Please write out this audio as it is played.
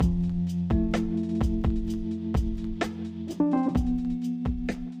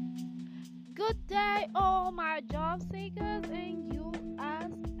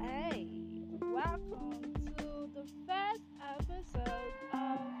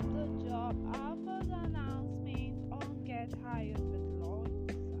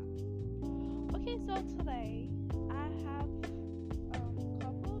today I have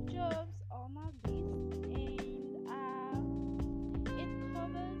couple jobs on my list, and it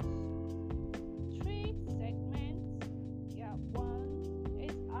covers three segments. Yeah, one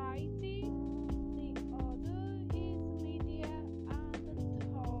is IT, the other is media, and the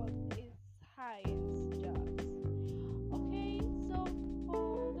third is science jobs. Okay, so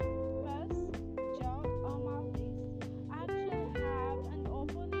for the first job on my list, I actually have an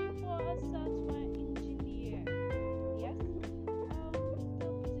opening for a software engineer. Yes, the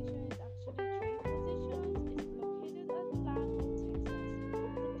position is actually three positions. It's located at Plano, Texas.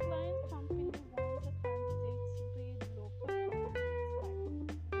 The client company wants a candidate to be local candidates, like they want a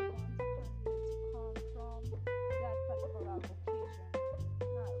candidate to come from that particular location.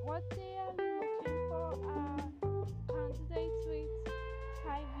 Now, what they are looking for are candidates with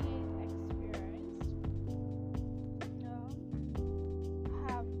 5 years experience,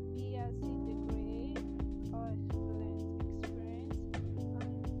 have BSc degree or equivalent experience,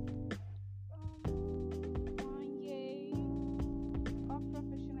 and 1 year of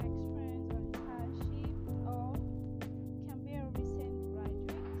professional experience or internship, or can be a recent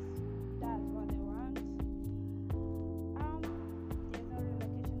graduate. That's what they want. Um, there's no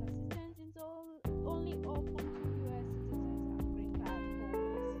relocation assistance. It's only open to U.S. citizens and green card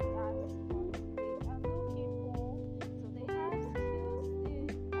holders. That's what they are looking for. So they have skills they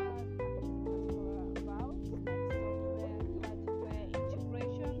are actually particular about, like software, hardware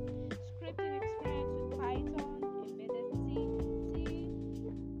integration, scripting experience with Python, embedded C and C,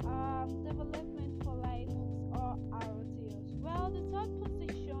 development for Linux or RTOS. Well, the third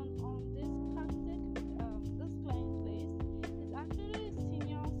position on this client list is actually a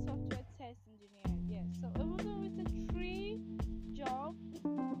senior software test engineer. Yes, so even though it's a three job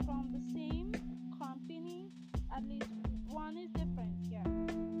from the same company, at least one is different. Yeah,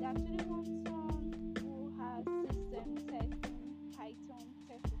 they actually want someone who has system testing, Python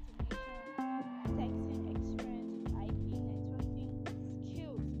test automation, testing experience with IP networking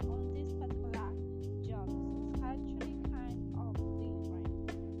skills on this particular job. So it's actually kind of different.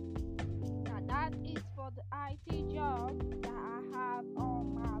 Now that is for the IT job that I have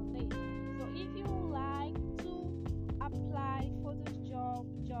on my list. So if you would like to apply for this job,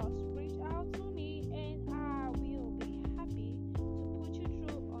 just reach out to me and I will be happy to put you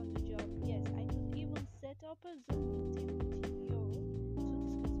through on the job. Yes, I could even set up a Zoom meeting with you to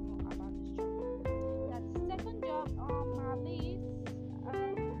discuss more about this job. Now the second job on my list,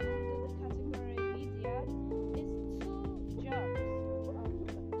 under the category media, is two jobs.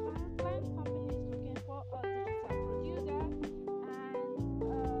 The client company is looking for a digital producer and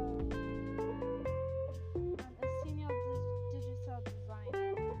a senior digital designer.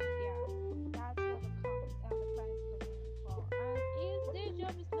 Yeah, that's what the client is looking for. And this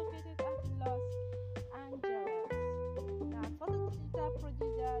job is located at Los Angeles. Now, for the digital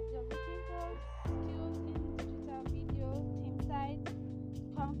producer, they're looking for skills in digital video, team sites,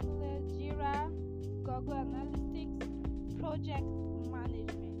 Confluence, Jira, Google Analytics, project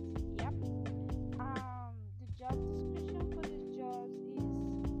management. Yep. The job description for this job is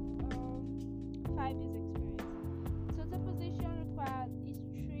 5 years experience. So the position required is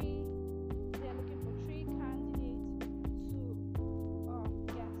three. They're looking for three candidates to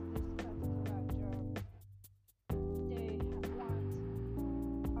get this particular job. They want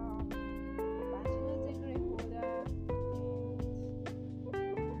bachelor's degree holder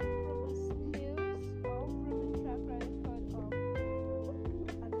and proven skills or proven track record of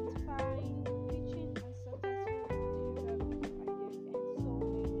identifying, pitching, and successful digital business ideas, and so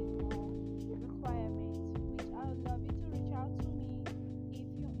many more requirements, which I would love you to reach out to me if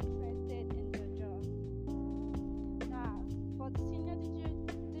you're interested in the job. Now, for the senior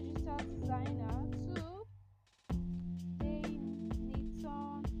digital designer too, they need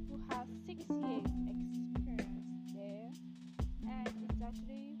someone who has 6 years experience there, and it's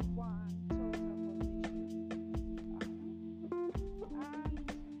actually 1 to